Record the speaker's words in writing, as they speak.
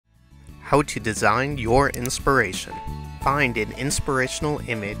how to design your inspiration. Find an inspirational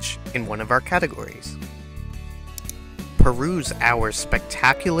image in one of our categories. Peruse our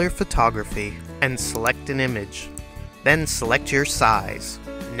spectacular photography and select an image. Then select your size.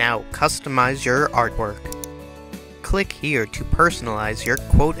 Now customize your artwork. Click here to personalize your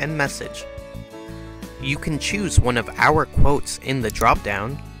quote and message. You can choose one of our quotes in the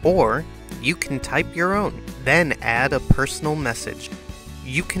drop-down, or you can type your own, then add a personal message.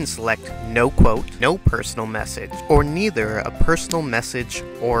 You can select no quote, no personal message, or neither a personal message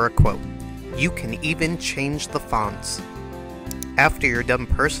or a quote. You can even change the fonts. After you're done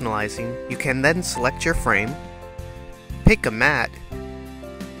personalizing, you can then select your frame, pick a mat,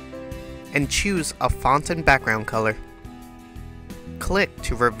 and choose a font and background color. Click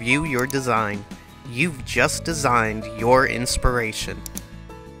to review your design. You've just designed your inspiration.